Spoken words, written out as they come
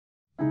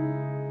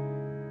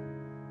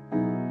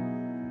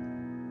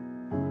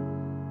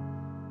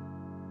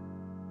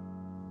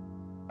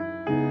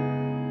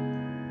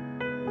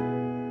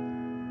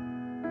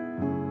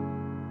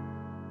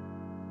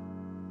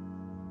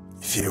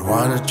If you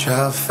wanna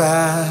travel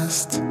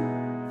fast,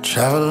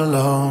 travel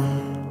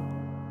alone.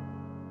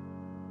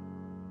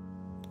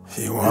 If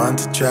you want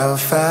to travel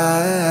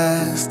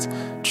fast,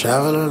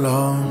 travel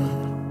alone.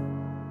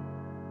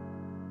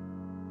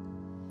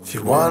 If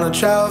you wanna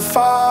travel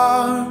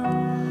far,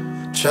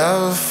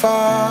 travel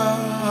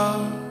far.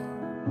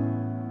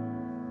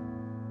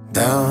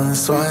 Down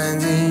this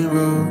winding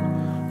road,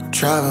 we'll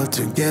travel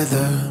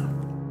together.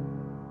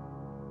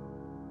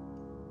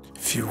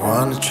 If you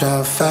wanna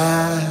travel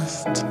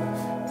fast,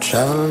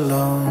 travel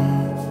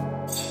alone.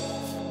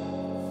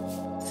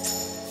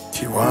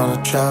 If you wanna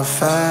travel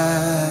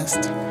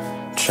fast,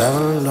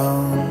 travel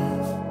alone.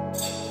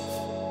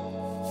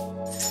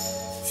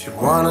 If you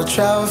wanna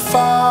travel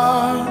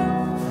far,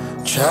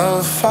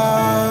 travel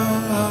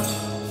far.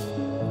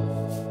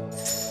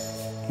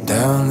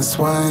 Down this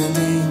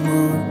winding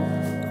road,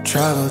 we'll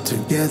travel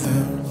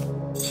together.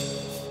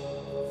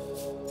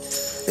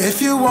 If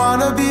you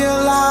wanna be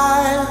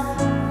alive,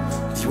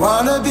 if you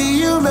wanna be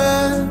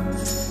human,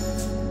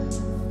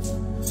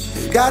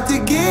 you got to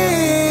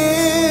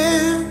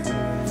give,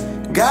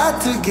 got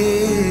to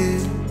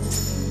give.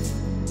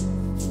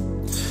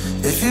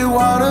 If you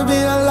wanna be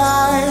a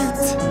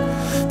light,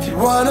 if you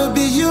wanna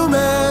be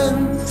human,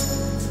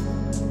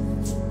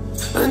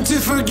 and to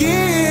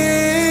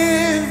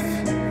forgive,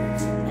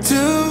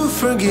 to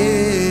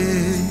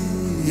forgive.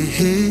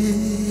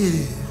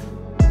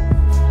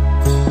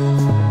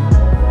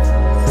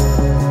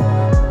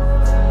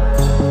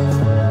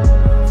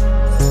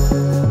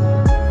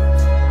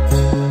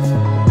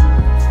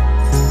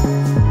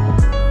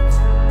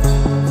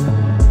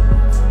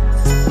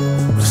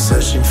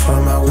 Searching for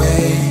my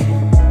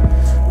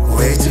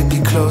way to be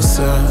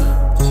closer,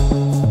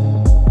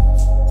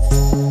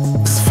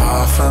 as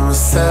far from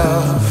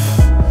myself,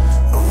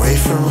 away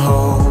from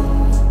home.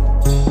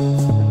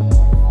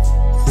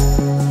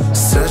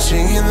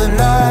 Searching in the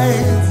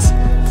night,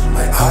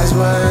 my eyes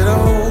wide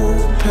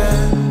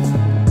open.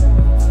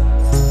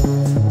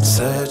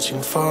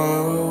 Searching for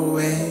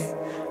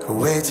a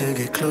way to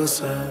get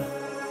closer.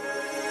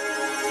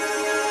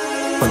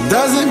 What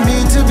does it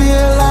mean to be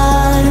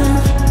alive?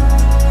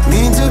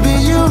 Mean to be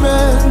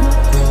human.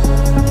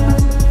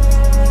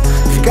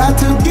 You got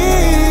to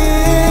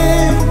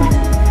give,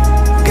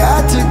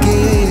 got to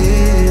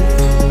give.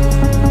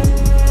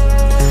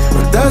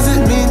 What does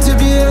it mean to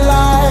be a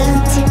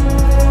light?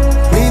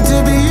 Mean to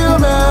be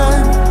human.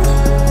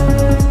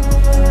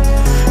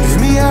 Give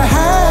me a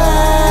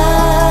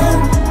hand,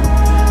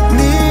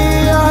 me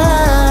your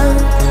hand.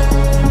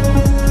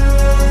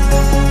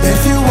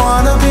 If you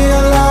wanna be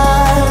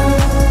alive,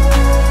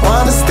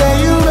 wanna stay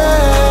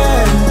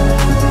human,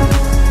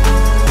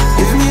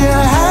 give me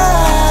a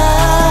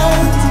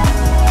hand,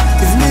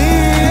 give me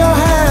your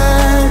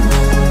hand.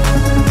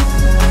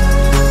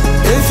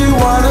 If you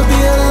wanna be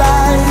a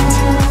light,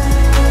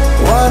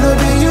 wanna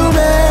be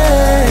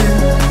human,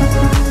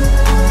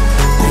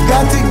 you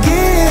got to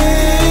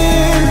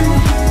give,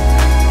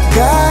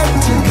 got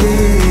to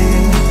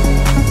give.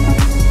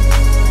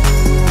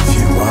 If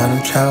you wanna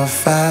travel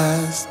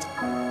fast,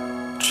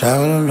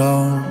 travel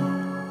alone.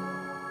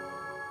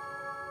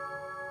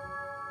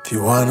 If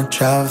you wanna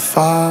travel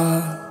far,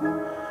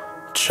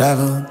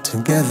 travel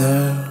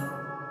together.